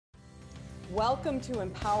Welcome to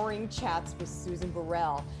Empowering Chats with Susan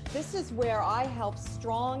Burrell. This is where I help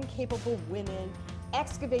strong, capable women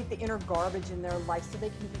excavate the inner garbage in their life so they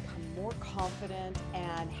can become more confident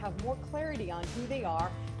and have more clarity on who they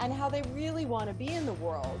are and how they really want to be in the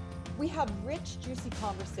world. We have rich, juicy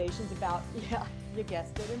conversations about, yeah, you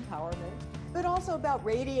guessed it, empowerment, but also about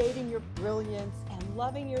radiating your brilliance and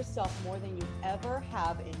loving yourself more than you ever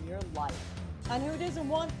have in your life. And who doesn't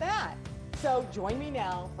want that? So join me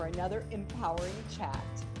now for another empowering chat.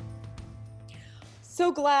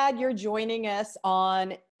 So glad you're joining us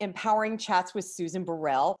on Empowering Chats with Susan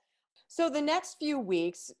Burrell. So the next few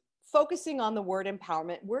weeks, focusing on the word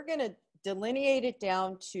empowerment, we're going to delineate it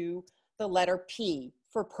down to the letter P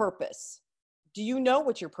for purpose. Do you know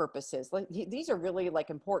what your purpose is? These are really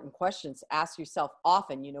important questions to ask yourself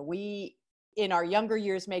often. You know, we in our younger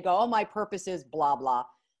years may go, oh, my purpose is blah, blah.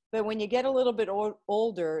 But when you get a little bit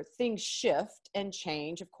older, things shift and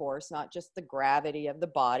change, of course, not just the gravity of the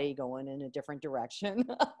body going in a different direction,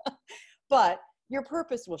 but your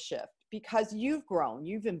purpose will shift because you've grown,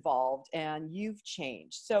 you've evolved, and you've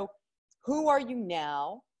changed. So who are you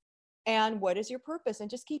now and what is your purpose? And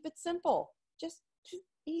just keep it simple, just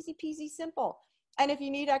easy peasy simple. And if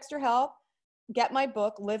you need extra help, get my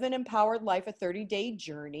book, Live an Empowered Life, a 30-Day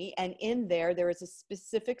Journey. And in there is a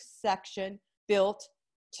specific section built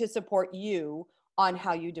to support you on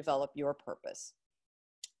how you develop your purpose.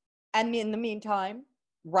 And in the meantime,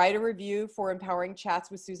 write a review for Empowering Chats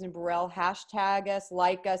with Susan Burrell, hashtag us,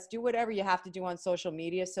 like us, do whatever you have to do on social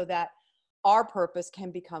media so that our purpose can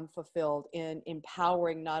become fulfilled in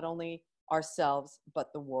empowering not only ourselves,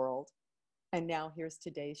 but the world. And now here's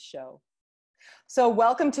today's show. So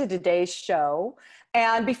welcome to today's show.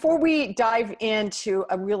 And before we dive into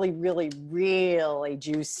a really, really, really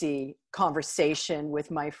juicy conversation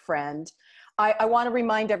with my friend, I want to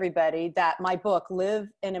remind everybody that my book, Live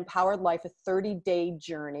an Empowered Life, a 30-Day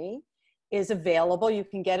Journey, is available. You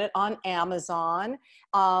can get it on Amazon.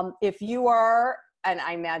 If you are, and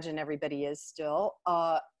I imagine everybody is still,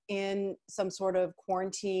 in some sort of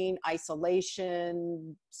quarantine,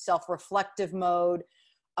 isolation, self-reflective mode,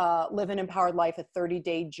 Live an Empowered Life, a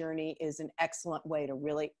 30-Day Journey is an excellent way to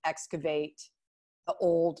really excavate the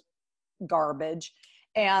old garbage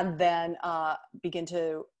and then begin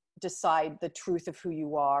to decide the truth of who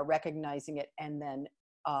you are, recognizing it, and then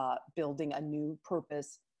building a new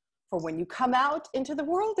purpose for when you come out into the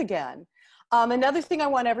world again. Another thing I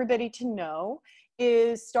want everybody to know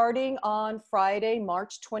is starting on Friday,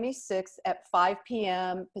 March 26th at 5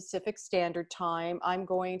 p.m. Pacific Standard Time, I'm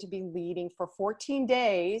going to be leading for 14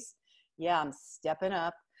 days. Yeah, I'm stepping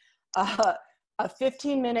up. A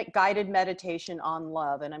 15-minute guided meditation on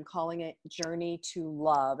love, and I'm calling it Journey to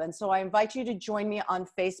Love. And so I invite you to join me on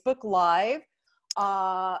Facebook Live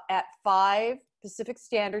at 5 Pacific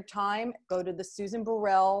Standard Time. Go to the Susan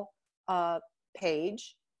Burrell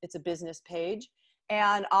page. It's a business page.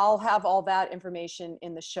 And I'll have all that information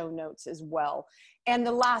in the show notes as well. And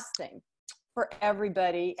the last thing for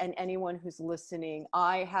everybody and anyone who's listening,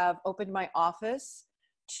 I have opened my office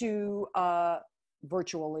to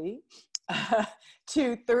virtually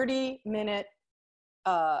to 30-minute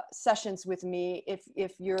sessions with me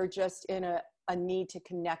if you're just in a need to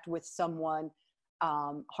connect with someone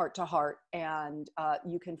heart to heart. And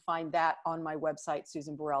you can find that on my website,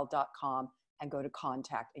 susanburrell.com, and go to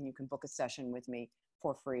contact, and you can book a session with me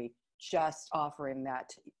for free, just offering that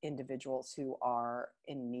to individuals who are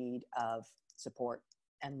in need of support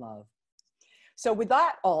and love. So with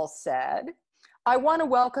that all said, I want to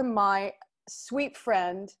welcome my sweet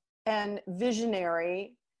friend and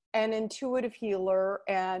visionary and intuitive healer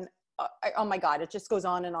and oh my God, it just goes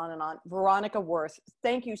on and on and on. Veronica Wirth,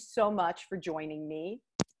 thank you so much for joining me.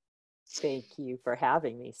 Thank you for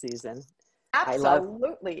having me, Susan.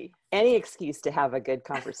 Absolutely. Any excuse to have a good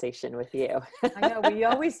conversation with you. I know, we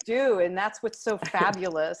always do. And that's what's so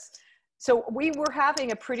fabulous. So we were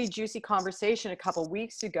having a pretty juicy conversation a couple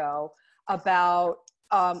weeks ago about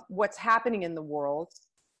what's happening in the world.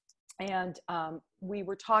 And we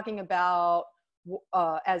were talking about,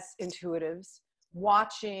 as intuitives,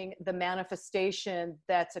 watching the manifestation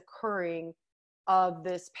that's occurring of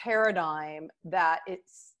this paradigm that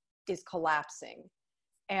is collapsing.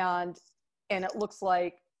 And it looks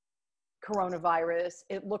like coronavirus.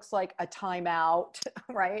 It looks like a timeout,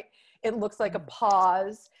 right? It looks like a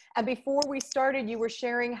pause. And before we started, you were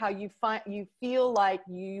sharing how you feel like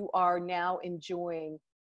you are now enjoying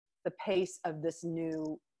the pace of this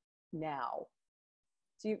new now.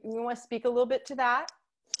 So you want to speak a little bit to that?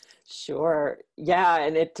 Sure. Yeah.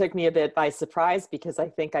 And it took me a bit by surprise because I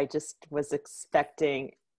think I just was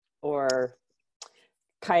expecting or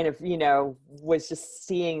kind of, was just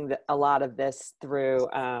seeing a lot of this through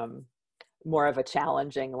more of a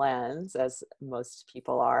challenging lens, as most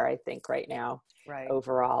people are, I think, right now, Right.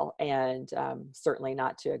 overall. And certainly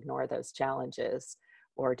not to ignore those challenges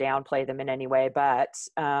or downplay them in any way. But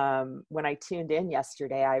when I tuned in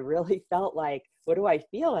yesterday, I really felt like, what do I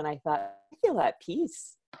feel? And I thought, I feel at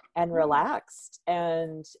peace and relaxed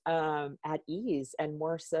and at ease, and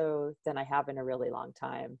more so than I have in a really long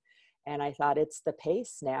time. And I thought, it's the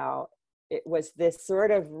pace now. It was this sort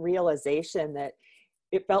of realization that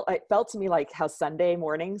it felt to me like how Sunday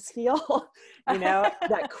mornings feel,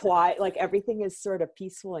 that quiet, like everything is sort of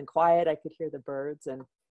peaceful and quiet. I could hear the birds, and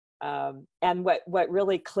what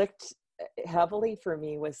really clicked heavily for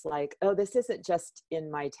me was like, oh, this isn't just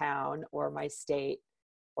in my town or my state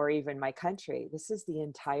or even my country. This is the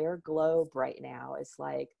entire globe right now. It's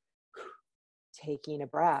like taking a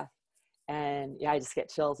breath. And yeah, I just get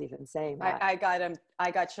chills even saying that. I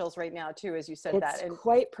got chills right now too, as you said that. It's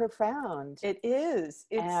quite profound. It is.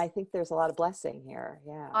 And I think there's a lot of blessing here.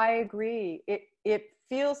 Yeah. I agree. It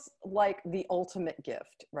feels like the ultimate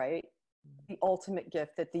gift, right? The ultimate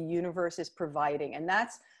gift that the universe is providing. And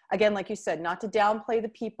that's, again, like you said, not to downplay the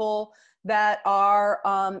people that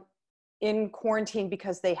are in quarantine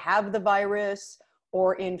because they have the virus,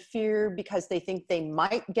 or in fear because they think they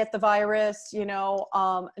might get the virus,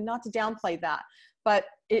 not to downplay that. But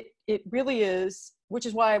it really is, which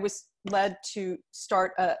is why I was led to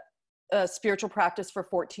start a spiritual practice for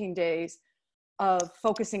 14 days of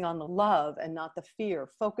focusing on the love and not the fear,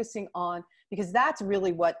 focusing on, because that's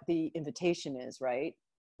really what the invitation is, right?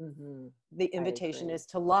 Mm-hmm. The invitation is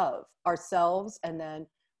to love ourselves and then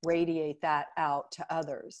radiate that out to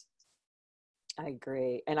others. I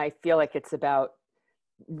agree. And I feel like it's about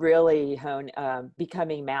really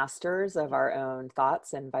becoming masters of our own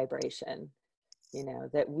thoughts and vibration,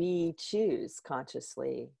 that we choose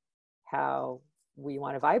consciously how we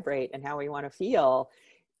want to vibrate and how we want to feel,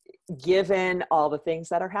 given all the things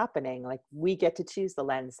that are happening. Like, we get to choose the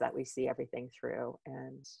lens that we see everything through,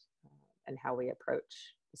 and how we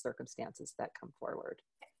approach the circumstances that come forward.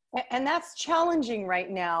 And that's challenging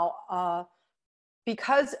right now,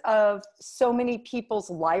 because of so many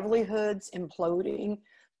people's livelihoods imploding,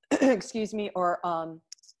 excuse me, or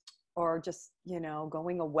just,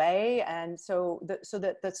 going away. And so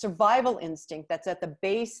that the survival instinct that's at the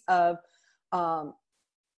base of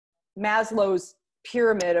Maslow's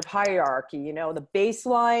pyramid of hierarchy, the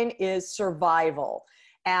baseline is survival.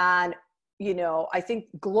 And, I think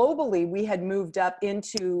globally we had moved up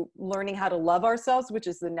into learning how to love ourselves, which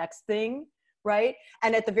is the next thing. Right.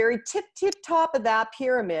 And at the very tip top of that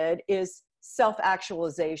pyramid is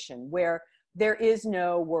self-actualization, where there is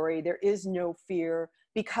no worry, there is no fear,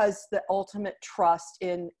 because the ultimate trust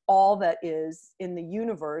in all that is in the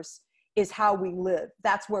universe is how we live.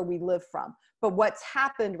 That's where we live from. But what's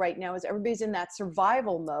happened right now is everybody's in that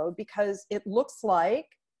survival mode, because it looks like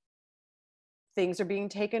things are being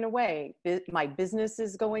taken away. My business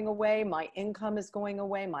is going away. My income is going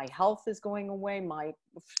away. My health is going away. My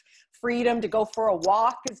freedom to go for a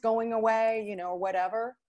walk is going away, or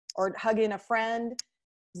whatever, or hugging a friend.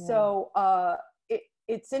 Yeah. So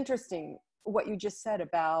it's interesting what you just said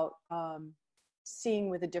about seeing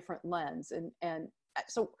with a different lens. And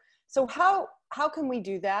so how can we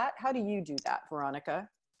do that? How do you do that, Veronica?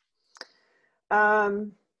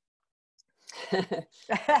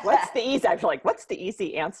 What's the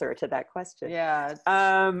easy answer to that question? Yeah.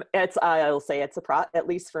 I'll say it's at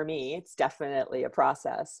least for me, it's definitely a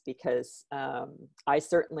process, because I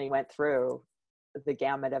certainly went through the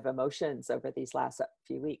gamut of emotions over these last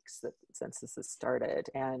few weeks since this has started,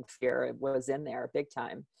 and fear was in there big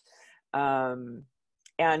time. And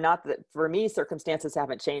not that for me, circumstances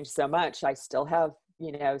haven't changed so much. I still have,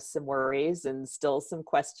 some worries and still some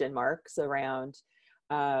question marks around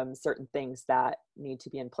certain things that need to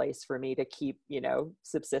be in place for me to keep,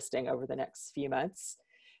 subsisting over the next few months.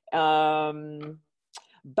 But,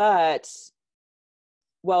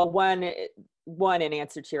 well, one in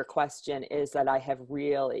answer to your question is that I have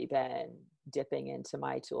really been dipping into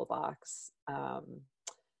my toolbox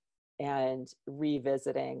and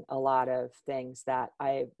revisiting a lot of things that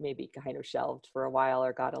I maybe kind of shelved for a while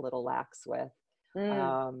or got a little lax with.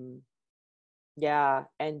 And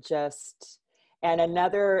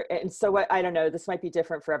so what, I don't know, this might be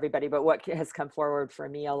different for everybody, but what has come forward for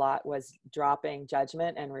me a lot was dropping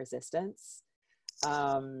judgment and resistance.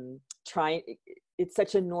 It's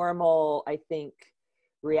such a normal, I think,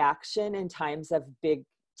 reaction in times of big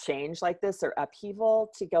change like this or upheaval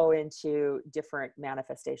to go into different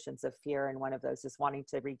manifestations of fear. And one of those is wanting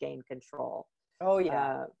to regain control. Oh,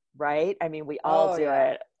 yeah. Right? I mean, we all Oh, do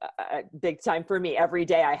yeah. it big time. For me, every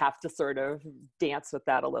day I have to sort of dance with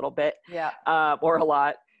that a little bit, Yeah. or a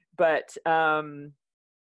lot. But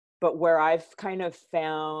where I've kind of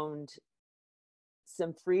found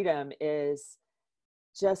some freedom is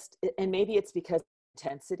just, and maybe it's because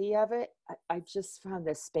intensity of it, I've just found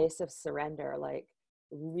this space of surrender, like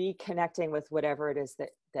reconnecting with whatever it is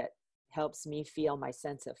that helps me feel my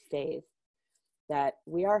sense of faith, that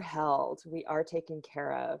we are held, we are taken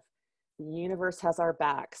care of, the universe has our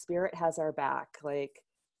back, spirit has our back, like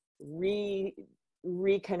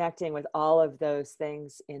reconnecting with all of those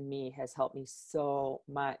things in me has helped me so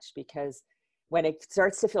much, because when it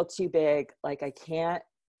starts to feel too big, like I can't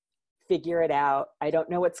figure it out, I don't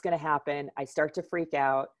know what's going to happen, I start to freak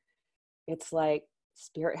out, it's like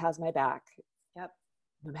spirit has my back. Yep.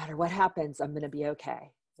 No matter what happens, I'm going to be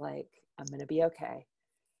okay. Like, I'm going to be okay.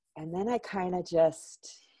 And then I kind of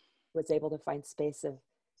just was able to find space of,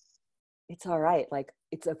 it's all right. Like,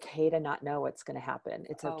 it's okay to not know what's going to happen.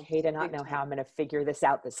 It's Oh, okay to not big know how time. I'm going to figure this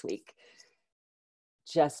out this week.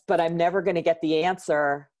 But I'm never going to get the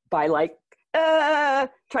answer by like,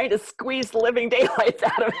 trying to squeeze the living daylights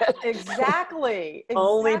out of it. Exactly.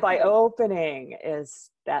 Only by Exactly. opening is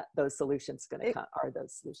that those solutions going to come, are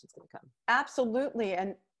those solutions going to come. Absolutely.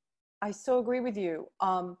 And I so agree with you.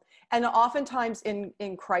 And oftentimes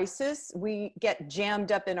in crisis, we get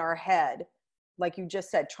jammed up in our head, like you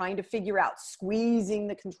just said, trying to figure out, squeezing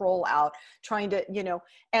the control out, trying to,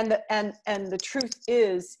 and the truth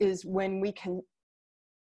is when we can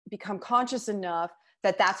become conscious enough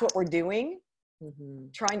that that's what we're doing, Mm-hmm.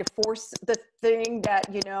 trying to force the thing that,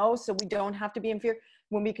 so we don't have to be in fear.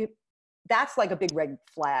 When we could, that's like a big red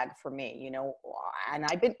flag for me, and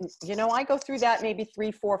I've been, I go through that maybe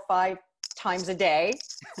 3, 4, 5 times a day.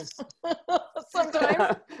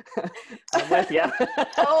 Sometimes. I'm with you.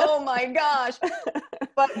 Oh my gosh.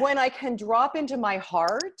 But when I can drop into my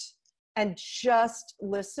heart and just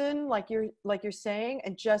listen, like you're saying,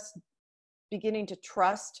 and just beginning to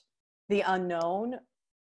trust the unknown,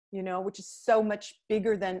 which is so much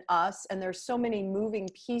bigger than us. And there's so many moving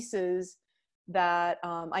pieces that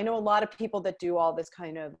I know a lot of people that do all this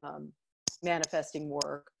kind of manifesting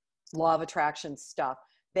work, law of attraction stuff.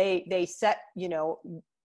 They set,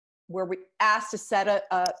 where we asked to set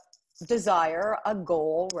a desire, a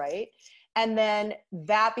goal, right? And then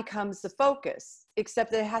that becomes the focus,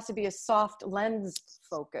 except that it has to be a soft lens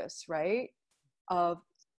focus, right? Of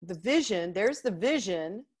the vision, there's the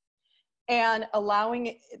vision, and allowing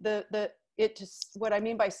it to, what I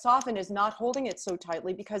mean by soften is not holding it so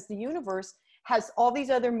tightly, because the universe has all these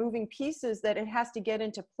other moving pieces that it has to get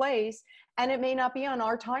into place, and it may not be on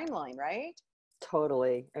our timeline, right?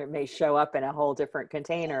 Totally. It may show up in a whole different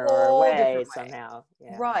container or Whole way different way. somehow.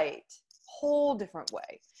 Yeah. Right. Whole different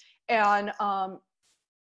way. And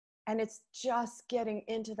it's just getting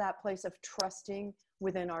into that place of trusting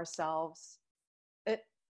within ourselves.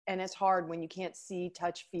 And it's hard when you can't see,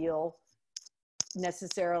 touch, feel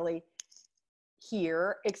necessarily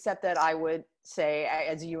here, except that I would say,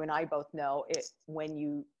 as you and I both know, when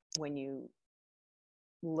you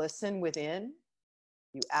listen within,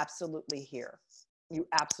 you absolutely hear, you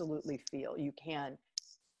absolutely feel, you can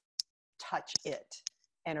touch it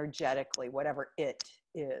energetically, whatever it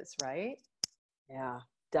is, right? Yeah,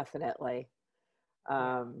 definitely.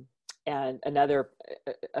 And another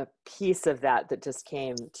a piece of that just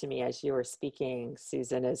came to me as you were speaking,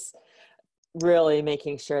 Susan, is really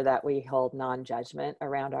making sure that we hold non-judgment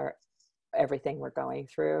around everything we're going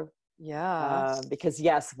through. Yeah. Because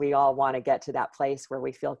yes, we all want to get to that place where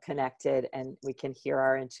we feel connected and we can hear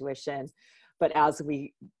our intuition. But as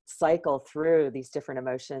we cycle through these different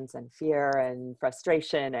emotions and fear and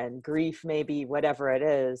frustration and grief, maybe whatever it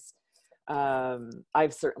is,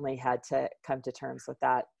 I've certainly had to come to terms with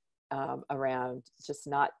that, around just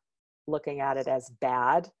not looking at it as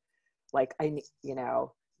bad. Like yes,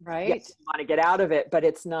 Right. you want to get out of it, but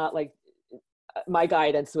it's not like, my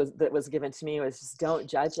guidance was given to me was just don't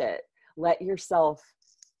judge it. Let yourself,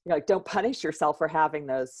 like, don't punish yourself for having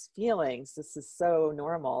those feelings. This is so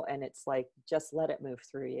normal. And it's like, just let it move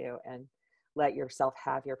through you and let yourself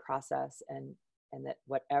have your process, and that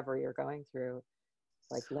whatever you're going through,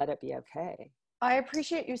 like, let it be okay. I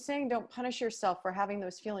appreciate you saying don't punish yourself for having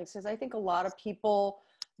those feelings, because I think a lot of people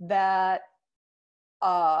that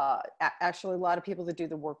actually a lot of people that do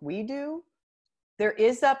the work we do, there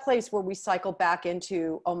is that place where we cycle back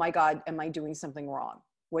into, oh my God, am I doing something wrong?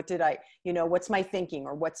 What did I, what's my thinking,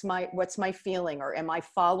 or what's my feeling, or am I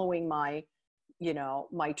following my,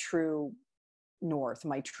 my true north,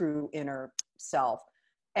 my true inner self?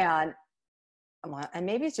 And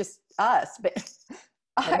maybe it's just us, but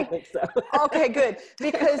I don't think so. Okay, good.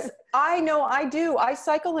 Because I know I do. I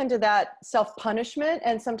cycle into that self-punishment,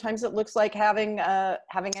 and sometimes it looks like having an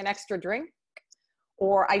extra drink.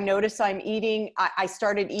 Or I notice I'm eating. I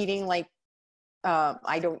started eating like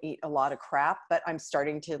I don't eat a lot of crap, but I'm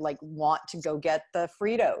starting to like want to go get the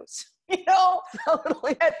Fritos. You know,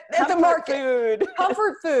 Totally. at the market. Food.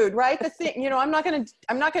 Comfort food, right? The thing, you know, I'm not gonna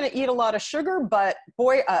eat a lot of sugar, but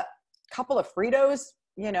boy, a couple of Fritos,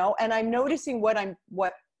 you know. And I'm noticing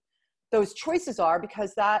what those choices are,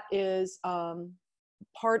 because that is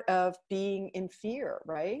part of being in fear,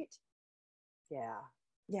 right? Yeah.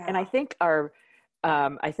 Yeah. And I think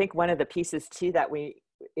I think one of the pieces too that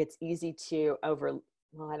it's easy to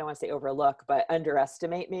well, I don't want to say overlook, but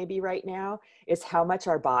underestimate maybe right now, is how much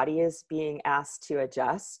our body is being asked to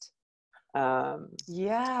adjust.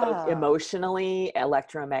 Both emotionally,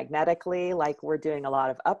 electromagnetically, like we're doing a lot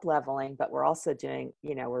of up leveling, but we're also doing,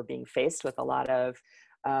 you know, we're being faced with a lot of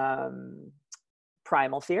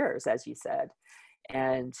primal fears, as you said.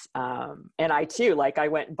 And I too, like I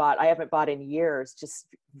went and I haven't bought in years, just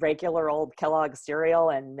regular old Kellogg's cereal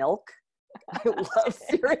and milk. I love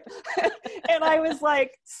cereal. And I was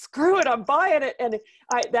like, screw it, I'm buying it. And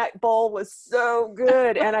that bowl was so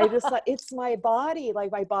good. And I just thought, it's my body. Like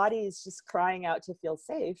my body is just crying out to feel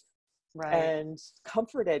safe, Right. and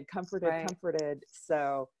comforted. Right.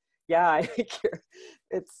 So yeah, I think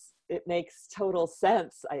it makes total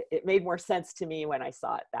sense. It made more sense to me when I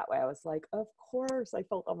saw it that way. I was like, of course. I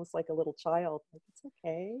felt almost like a little child. Like, it's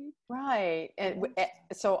okay. Right. And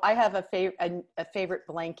so I have a favorite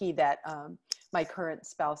blankie that my current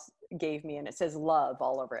spouse gave me, and it says love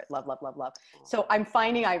all over it. Love, love, love, love. So I'm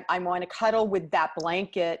finding I want to cuddle with that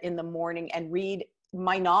blanket in the morning and read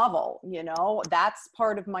my novel, you know. That's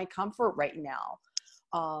part of my comfort right now.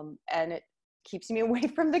 And it keeps me away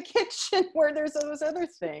from the kitchen where there's those other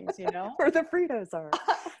things, you know. Where the Fritos are.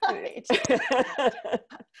 Right.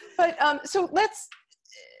 But so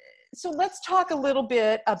let's talk a little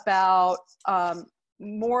bit about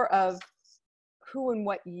more of who and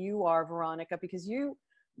what you are, Veronica, because you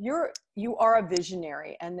are a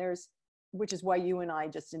visionary, and which is why you and I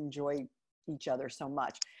just enjoy each other so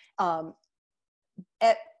much. And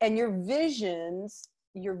your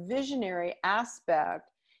visionary aspect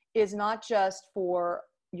is not just for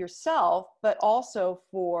yourself, but also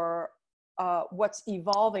for what's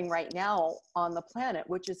evolving right now on the planet,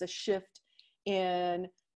 which is a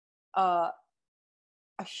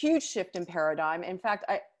huge shift in paradigm. In fact,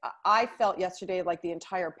 I felt yesterday like the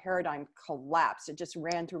entire paradigm collapsed. It just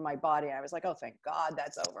ran through my body. I was like, oh, thank God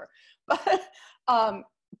that's over.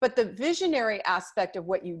 But the visionary aspect of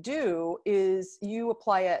what you do is you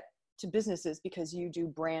apply it to businesses because you do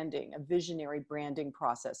branding, a visionary branding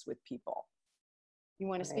process with people. You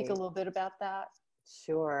want to speak a little bit about that?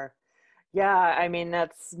 Sure. Yeah, I mean,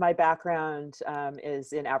 that's my background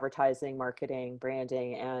is in advertising, marketing,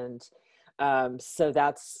 branding. And so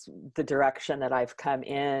that's the direction that I've come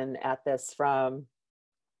in at this from.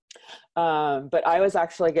 But I was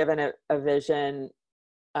actually given a vision,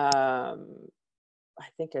 I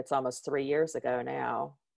think it's almost 3 years ago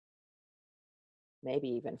now, maybe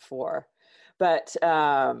even 4. But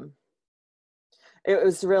it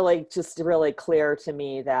was really clear to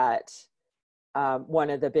me that one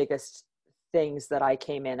of the biggest things that I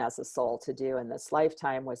came in as a soul to do in this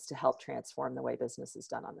lifetime was to help transform the way business is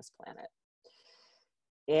done on this planet.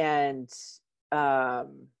 And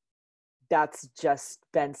that's just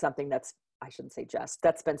been something that's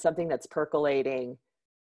been something that's percolating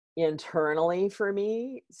internally for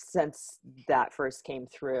me since that first came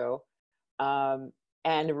through. And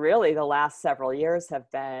really the last several years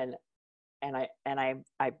have been, and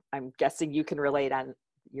I'm guessing you can relate, on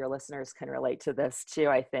your listeners can relate to this too.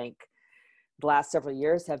 I think the last several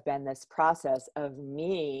years have been this process of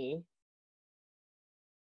me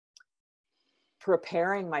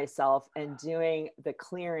preparing myself and doing the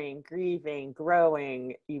clearing, grieving,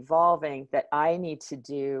 growing, evolving that I need to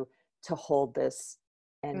do to hold this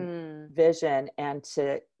and vision and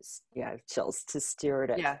to, chills, to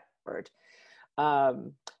steward it forward.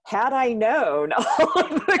 Had I known all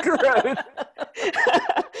of the growth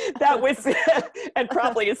that was, and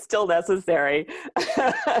probably is still necessary,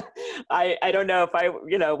 I don't know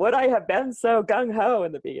if would I have been so gung-ho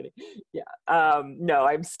in the beginning? Yeah. No,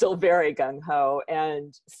 I'm still very gung-ho.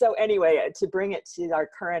 And so anyway, to bring it to our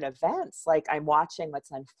current events, like I'm watching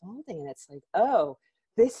what's unfolding and it's like, oh,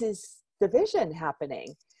 this is the vision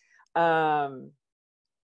happening.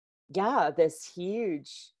 This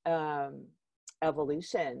huge,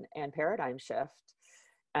 evolution and paradigm shift.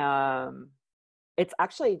 It's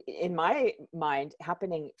actually, in my mind,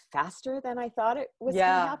 happening faster than I thought it was going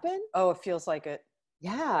to happen. Oh, it feels like it.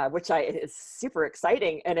 Yeah, which is super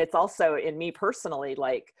exciting. And it's also in me personally,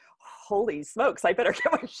 like, holy smokes, I better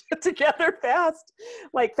get my shit together fast,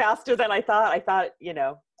 like faster than I thought. I thought,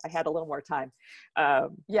 I had a little more time.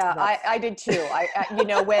 Yeah, I did too.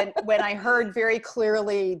 When I heard very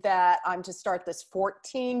clearly that I'm to start this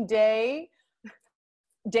 14-day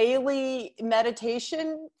daily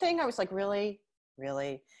meditation thing, I was like, really?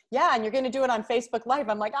 Really? Yeah. And you're going to do it on Facebook Live.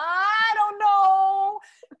 I'm like, I don't know.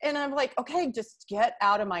 And I'm like, okay, just get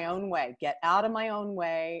out of my own way,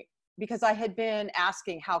 because I had been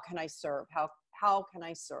asking, how can I serve? How can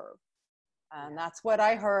I serve? And that's what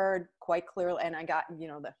I heard quite clearly. And I got,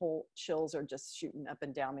 the whole chills are just shooting up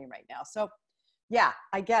and down me right now. So yeah,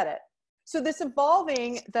 I get it. So this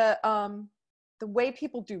evolving the way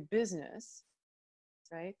people do business,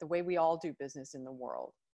 right? The way we all do business in the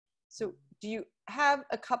world. So do you have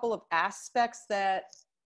a couple of aspects that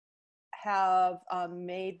have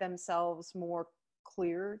made themselves more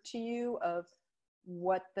clear to you of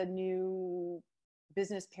what the new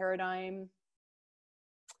business paradigm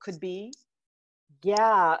could be?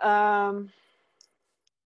 Yeah. I'm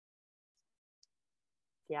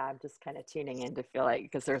just kind of tuning in to feel like,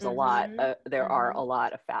 because there's there are a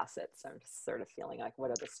lot of facets. I'm just sort of feeling like,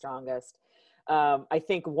 what are the strongest? I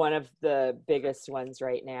think one of the biggest ones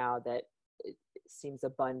right now that it seems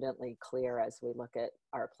abundantly clear as we look at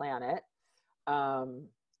our planet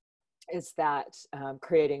is that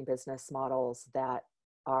creating business models that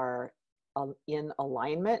are in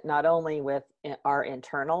alignment, not only with our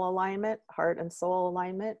internal alignment, heart and soul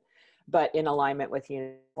alignment, but in alignment with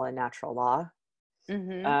universal and natural law.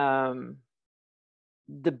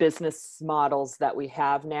 The business models that we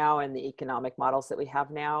have now and the economic models that we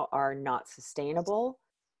have now are not sustainable,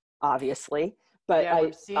 obviously. But yeah,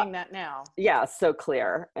 we're seeing that now. Yeah, so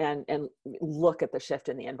clear. And look at the shift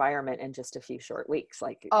in the environment in just a few short weeks.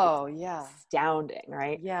 Like, oh yeah, astounding,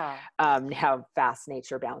 right? Yeah. How fast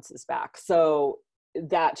nature bounces back. So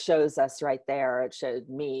that shows us right there. It showed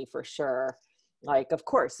me for sure. Like, of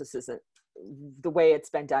course, this isn't the way it's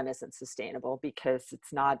been done isn't sustainable because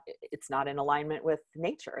it's not in alignment with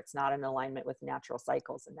nature. It's not in alignment with natural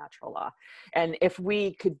cycles and natural law. And if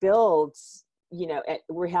we could build, we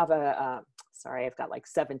have sorry, I've got like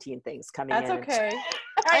 17 things coming in. That's okay.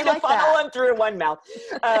 I like funnel them through one mouth.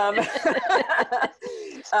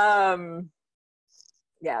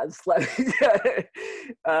 Yeah, it's like,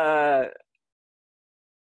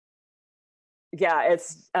 yeah,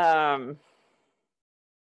 it's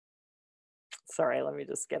sorry, let me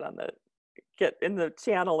just get in the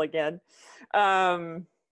channel again.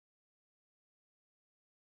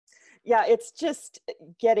 Yeah, it's just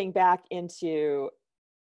getting back into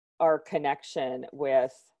our connection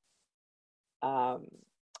with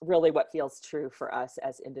really what feels true for us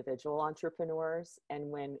as individual entrepreneurs,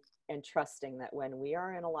 and trusting that when we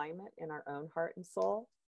are in alignment in our own heart and soul,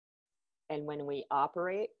 and when we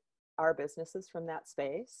operate our businesses from that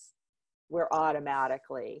space, we're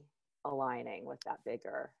automatically aligning with that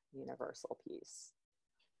bigger universal piece.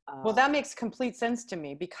 Well, that makes complete sense to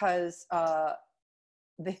me, because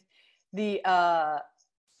the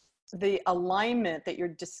alignment that you're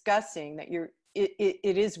discussing, that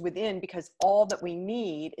it is within, because all that we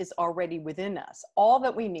need is already within us. All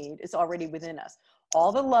that we need is already within us.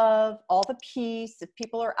 All the love, all the peace. If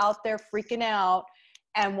people are out there freaking out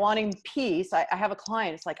and wanting peace, I have a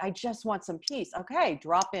client, it's like, I just want some peace. Okay,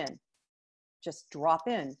 drop in. Just drop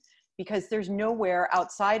in, because there's nowhere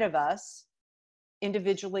outside of us,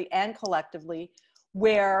 individually and collectively,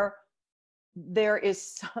 where there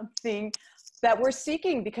is something that we're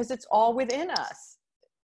seeking, because it's all within us.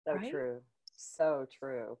 So right? True. So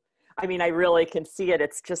true. I mean, I really can see it.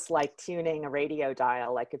 It's just like tuning a radio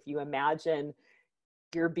dial. Like, if you imagine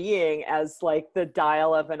your being as like the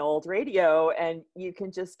dial of an old radio, and you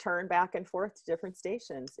can just turn back and forth to different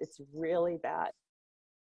stations. It's really that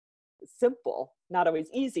simple, not always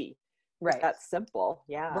easy. Right. That's simple.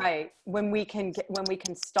 Yeah. Right. When we can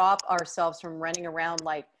stop ourselves from running around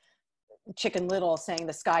like Chicken Little saying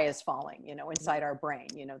the sky is falling, inside our brain,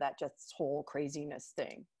 that just whole craziness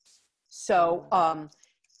thing. So,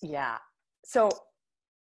 yeah. So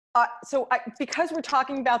because we're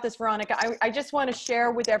talking about this, Veronica, I just want to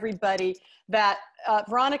share with everybody that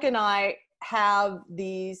Veronica and I have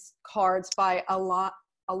these cards by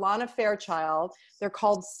Alana Fairchild. They're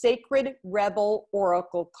called Sacred Rebel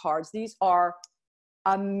Oracle cards. These are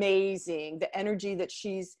amazing, the energy that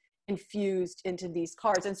she's infused into these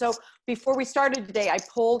cards. And so before we started today, I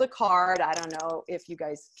pulled a card. I don't know if you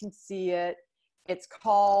guys can see it. It's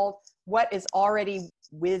called What is Already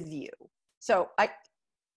With You. So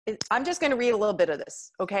I'm just going to read a little bit of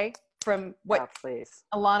this, okay? from what please.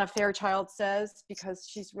 Alana Fairchild says, because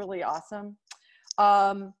she's really awesome.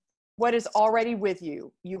 What is already with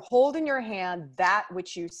you? You hold in your hand that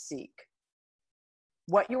which you seek.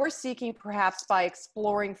 What you are seeking, perhaps by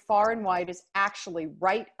exploring far and wide, is actually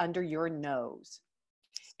right under your nose.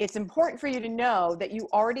 It's important for you to know that you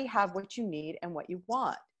already have what you need and what you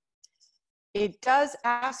want. It does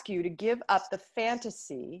ask you to give up the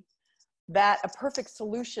fantasy that a perfect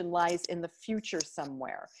solution lies in the future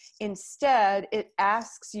somewhere. Instead, it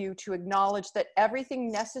asks you to acknowledge that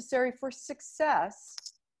everything necessary for success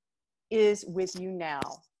is with you now.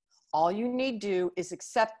 All you need to do is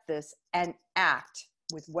accept this and act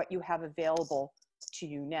with what you have available to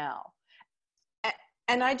you now.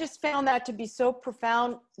 And I just found that to be so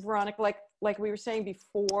profound, Veronica, like we were saying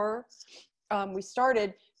before we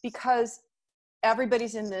started, because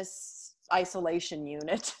everybody's in this isolation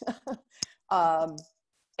unit.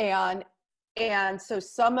 And so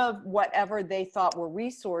some of whatever they thought were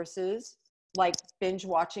resources, like binge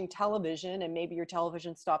watching television, and maybe your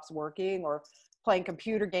television stops working, or playing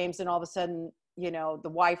computer games and all of a sudden, you know, the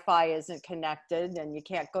Wi-Fi isn't connected and you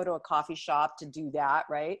can't go to a coffee shop to do that,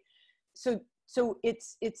 right? So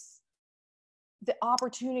it's the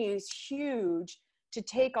opportunity is huge to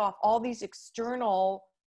take off all these external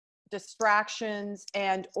distractions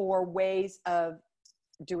and or ways of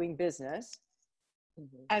doing business,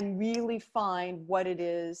 and really find what it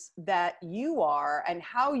is that you are and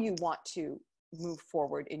how you want to move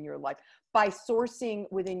forward in your life by sourcing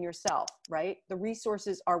within yourself, right? The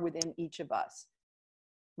resources are within each of us.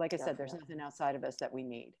 Like I said, there's nothing outside of us that we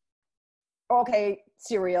need. Okay,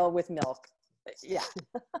 cereal with milk. Yeah.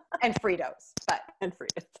 And Fritos, and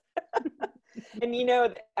Fritos. And you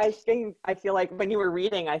know, I feel like when you were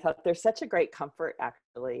reading, I thought there's such a great comfort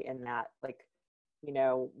actually in that, like, you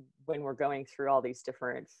know, when we're going through all these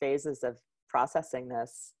different phases of processing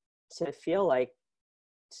this, to feel like,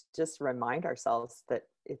 to just remind ourselves that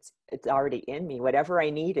it's already in me. Whatever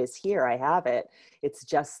I need is here. I have it. It's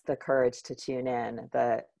just the courage to tune in,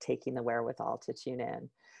 the taking the wherewithal to tune in.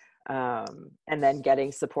 And then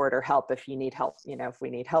getting support or help if you need help, you know, if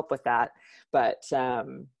we need help with that. But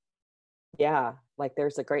yeah, like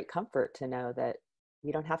there's a great comfort to know that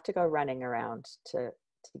you don't have to go running around to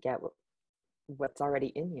get what's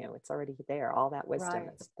already in you. It's already there. All that wisdom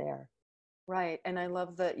is there. Right. And I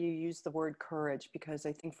love that you use the word courage, because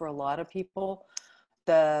I think for a lot of people,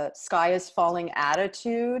 the sky is falling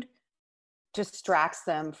attitude distracts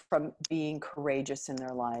them from being courageous in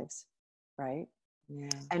their lives. Right. Yeah.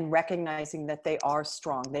 And recognizing that they are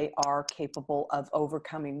strong, they are capable of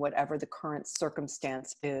overcoming whatever the current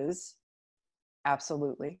circumstance is.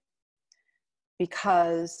 Absolutely.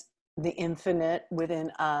 Because the infinite within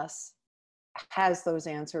us has those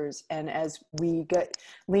answers. And as we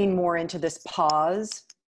lean more into this pause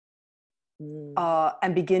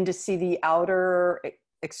and begin to see the outer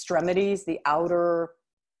extremities, the outer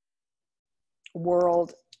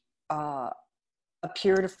world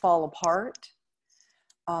appear to fall apart,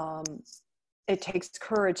 it takes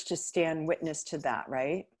courage to stand witness to that,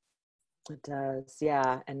 right? It does,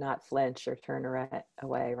 yeah. And not flinch or turn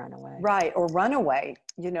away, run away. Right, or run away,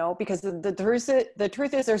 you know, because the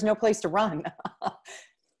truth is there's no place to run.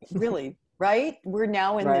 Really, right? We're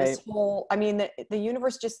now in this whole, I mean, the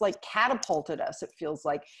universe just like catapulted us, it feels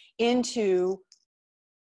like, into,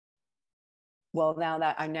 well, now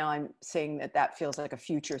I'm saying that feels like a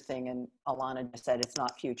future thing, and Alana just said it's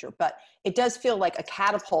not future, but it does feel like a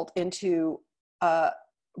catapult into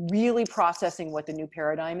really processing what the new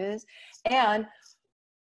paradigm is. And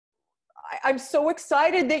I'm so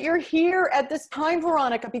excited that you're here at this time,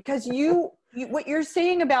 Veronica, because you what you're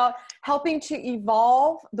saying about helping to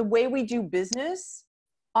evolve the way we do business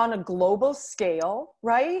on a global scale,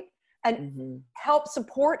 right? And help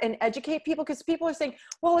support and educate people, because people are saying,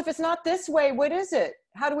 well, if it's not this way, what is it?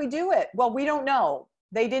 How do we do it? Well, we don't know.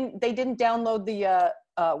 They didn't download the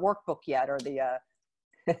workbook yet, or the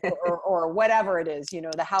or whatever it is, you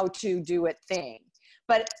know, the how to do it thing.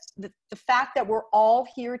 But the fact that we're all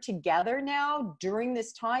here together now during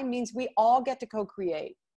this time means we all get to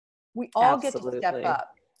co-create. We all get to step up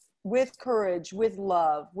with courage, with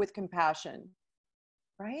love, with compassion,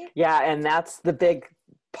 right? Yeah, and that's the big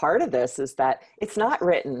part of this, is that it's not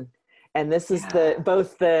written. And this is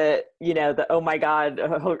both the, you know, the, oh my God,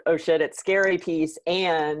 oh shit, it's scary piece,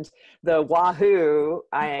 and the wahoo,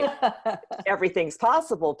 everything's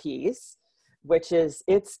possible piece, which is,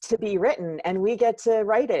 it's to be written, and we get to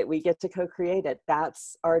write it. We get to co-create it.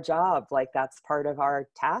 That's our job. Like, that's part of our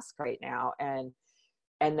task right now. And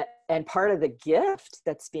part of the gift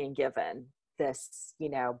that's being given, this, you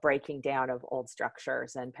know, breaking down of old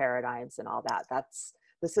structures and paradigms and all that,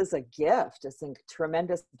 this is a gift. It's a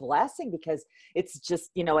tremendous blessing, because it's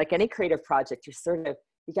just, you know, like any creative project, you're sort of,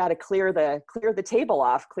 you got to clear the table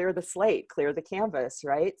off, clear the slate, clear the canvas,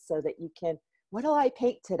 right? So that you can, what do I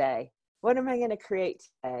paint today? What am I going to create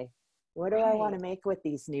today? What do I want to make with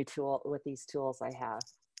these with these tools I have?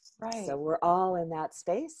 Right. So we're all in that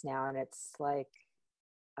space now. And it's like,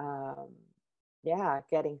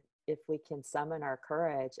 if we can summon our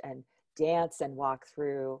courage and dance and walk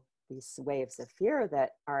through these waves of fear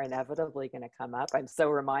that are inevitably going to come up. I'm so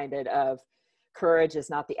reminded of courage is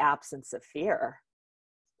not the absence of fear.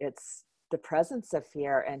 It's the presence of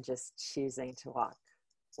fear and just choosing to walk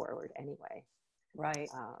forward anyway. Right.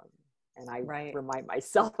 And I remind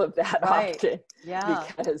myself of that often,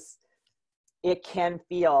 because it can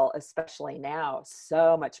feel, especially now,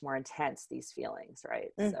 so much more intense, these feelings,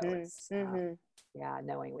 right? So it's,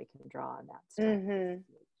 knowing we can draw on that.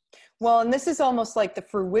 Well, and this is almost like the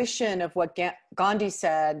fruition of what Gandhi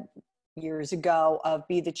said years ago, of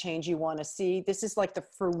be the change you want to see. This is like the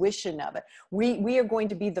fruition of it. We are going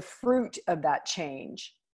to be the fruit of that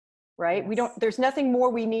change, right? Yes. There's nothing more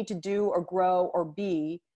we need to do or grow or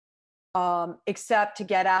be, except to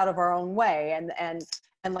get out of our own way.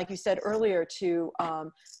 And like you said earlier, to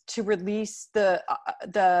release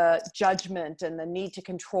the judgment and the need to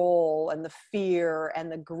control and the fear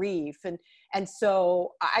and the grief. And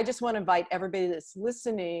so I just want to invite everybody that's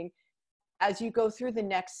listening, as you go through the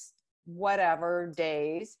next whatever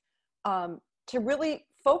days, to really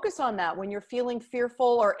focus on that. When you're feeling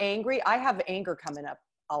fearful or angry, I have anger coming up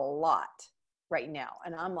a lot right now.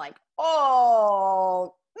 And I'm like,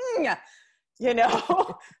 you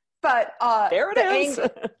know, but there it is.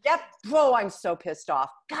 Yep. Whoa, I'm so pissed off.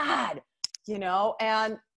 God, you know,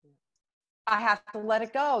 and I have to let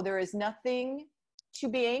it go. There is nothing to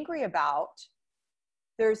be angry about.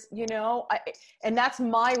 There's, you know, and that's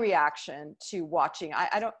my reaction to watching.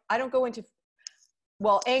 I don't go into,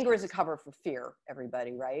 well, anger is a cover for fear,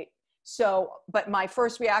 everybody, right? So, but my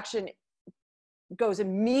first reaction goes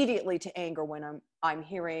immediately to anger when I'm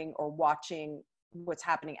hearing or watching what's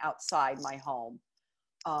happening outside my home.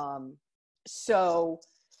 So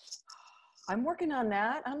I'm working on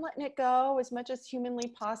that. I'm letting it go as much as humanly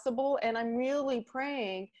possible. And I'm really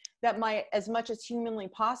praying that as much as humanly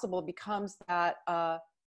possible becomes that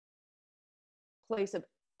place of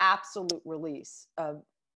absolute release of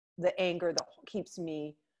the anger that keeps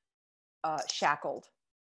me shackled,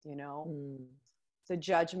 you know, the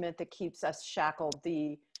judgment that keeps us shackled,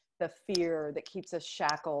 the fear that keeps us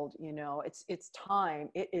shackled. You know, it's time.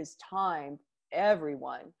 It is time,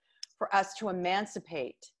 everyone, for us to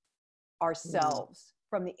emancipate ourselves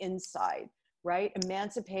from the inside, right?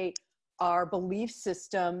 Emancipate our belief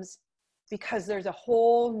systems, because there's a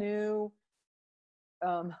whole new,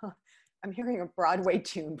 I'm hearing a Broadway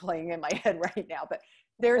tune playing in my head right now, but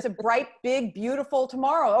there's a bright, big, beautiful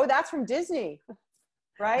tomorrow. Oh, that's from Disney,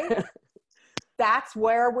 right? That's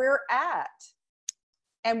where we're at.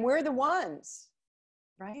 And we're the ones,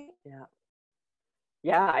 right? Yeah.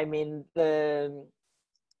 Yeah. I mean, the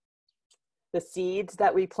seeds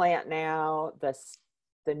that we plant now,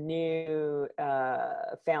 the new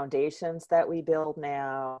foundations that we build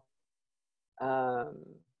now,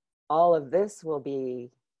 all of this will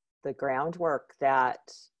be the groundwork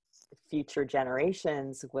that future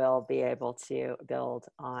generations will be able to build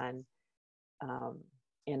on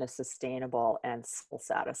in a sustainable and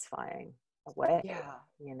soul-satisfying way. Yeah.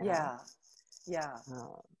 You know?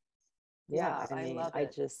 Yeah. I mean, love it. I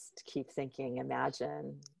just keep thinking,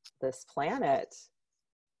 imagine this planet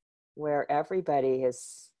where everybody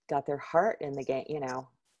has got their heart in the game, you know,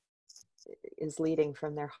 is leading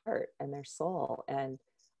from their heart and their soul, and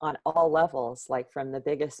on all levels, like from the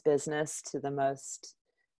biggest business to the most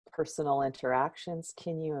personal interactions.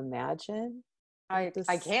 Can you imagine? I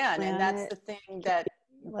can. And that's the thing that,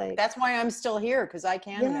 like, that's why I'm still here, because I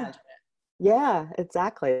can imagine it. Yeah,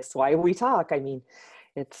 exactly. That's why we talk. I mean,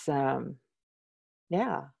 it's, I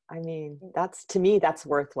mean, that's, to me, that's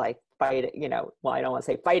worth like fighting, you know, well, I don't want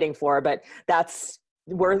to say fighting for, but that's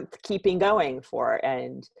worth keeping going for,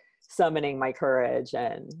 and summoning my courage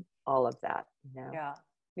and all of that, you know?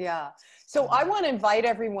 Yeah. So I want to invite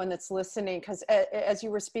everyone that's listening, because as you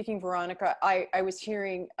were speaking, Veronica, I was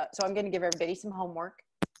hearing, so I'm going to give everybody some homework.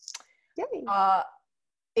 Yay.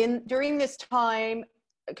 During this time,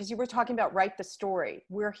 because you were talking about write the story,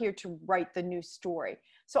 we're here to write the new story.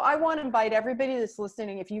 So I want to invite everybody that's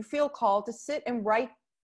listening, if you feel called, to sit and write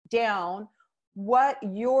down what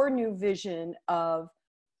your new vision of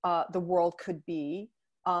the world could be.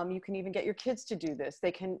 You can even get your kids to do this.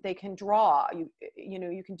 They can draw. You know,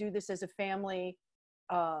 you can do this as a family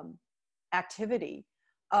activity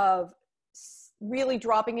of really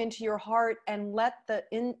dropping into your heart, and let the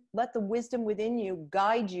wisdom within you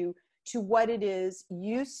guide you to what it is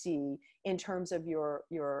you see in terms of your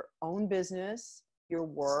own business, your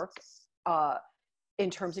work, in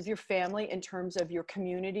terms of your family, in terms of your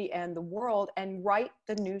community and the world, and write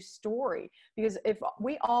the new story. Because if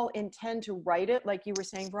we all intend to write it, like you were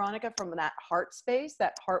saying, Veronica, from that heart space,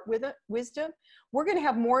 that heart wisdom, we're going to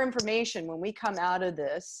have more information when we come out of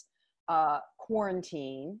this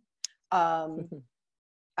quarantine. I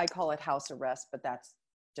call it house arrest, but that's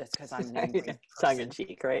just because I'm an angry tongue in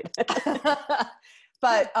cheek, right?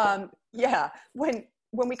 But yeah, when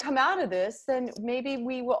we come out of this, then maybe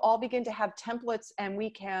we will all begin to have templates, and we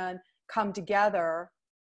can come together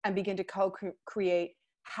and begin to co-create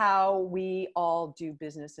how we all do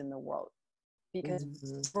business in the world. Because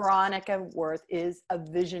Veronica Wirth is a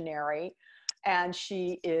visionary, and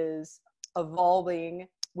she is evolving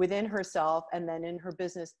within herself and then in her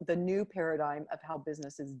business, the new paradigm of how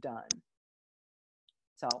business is done.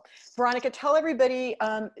 So Veronica, tell everybody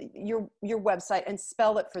your website and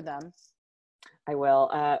spell it for them. I will.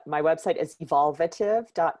 My website is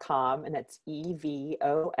evolvative.com, and it's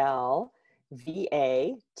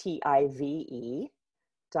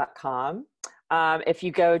EVOLVATIVE.com. If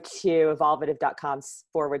you go to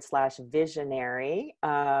evolvative.com/visionary,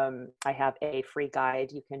 I have a free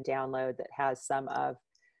guide you can download that has some of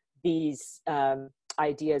these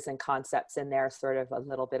ideas and concepts in there, sort of a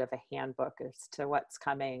little bit of a handbook as to what's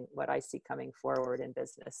coming, what I see coming forward in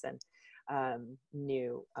business, and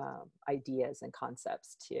new ideas and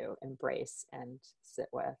concepts to embrace and sit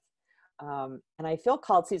with. And I feel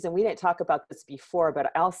called, Susan, we didn't talk about this before,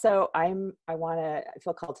 but also I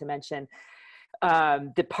feel called to mention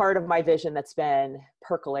the part of my vision that's been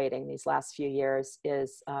percolating these last few years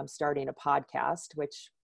is starting a podcast,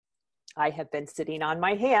 which I have been sitting on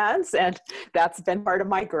my hands, and that's been part of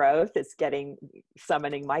my growth, is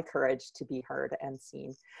summoning my courage to be heard and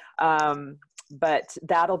seen. But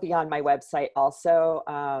that'll be on my website also,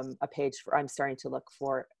 a page I'm starting to look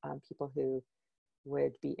for people who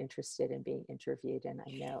would be interested in being interviewed. And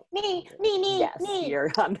I know me, yes, me.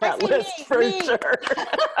 You're on that list for me. sure.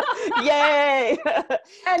 Yay!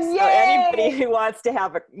 And so yay! Anybody who wants to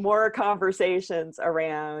have more conversations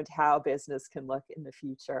around how business can look in the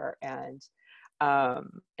future, and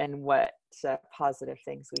what positive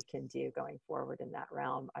things we can do going forward in that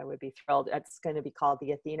realm, I would be thrilled. It's going to be called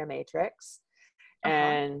the Athena Matrix.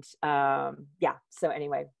 And yeah, so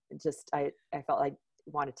anyway, just I felt like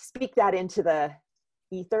wanted to speak that into the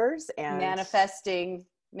ethers, and manifesting.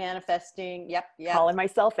 Yep. Calling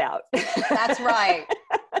myself out. That's right.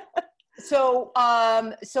 So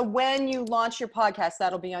when you launch your podcast,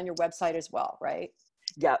 that'll be on your website as well, right?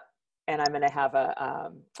 Yep. And I'm going to have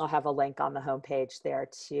I'll have a link on the homepage there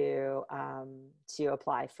to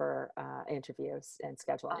apply for interviews and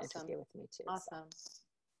schedule an interview with me too. Awesome. So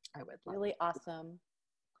I would love really awesome.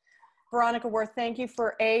 Veronica Wirth, thank you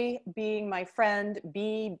for being my friend,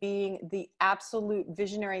 B, being the absolute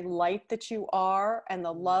visionary light that you are, and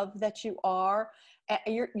the love that you are.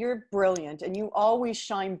 You're brilliant, and you always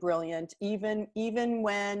shine brilliant, even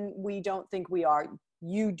when we don't think we are.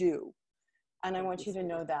 You do. And I want you to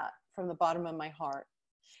know that from the bottom of my heart.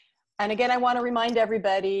 And again, I want to remind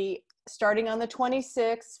everybody, starting on the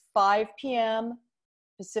 26th, 5 p.m.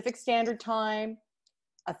 Pacific Standard Time,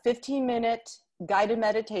 a 15-minute guided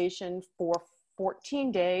meditation for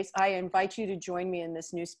 14 days. I invite you to join me in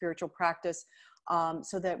this new spiritual practice,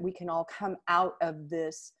 so that we can all come out of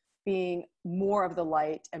this being more of the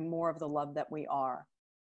light and more of the love that we are.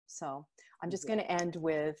 So I'm just going to end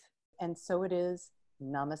with, and so it is,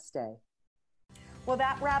 namaste. Well,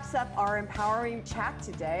 that wraps up our empowering chat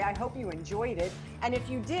today. I hope you enjoyed it. And if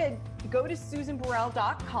you did, go to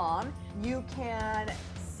SusanBurrell.com. You can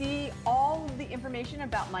see all of the information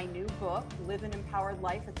about my new book, Live an Empowered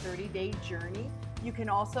Life, a 30-day journey. You can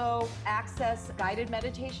also access guided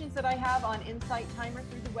meditations that I have on Insight Timer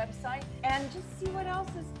through the website, and just see what else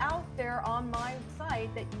is out there on my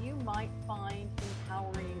site that you might find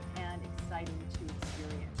empowering and exciting to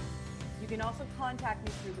experience. You can also contact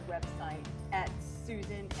me through the website at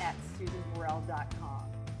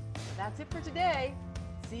susan@susanburrell.com. So that's it for today.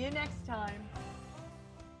 See you next time.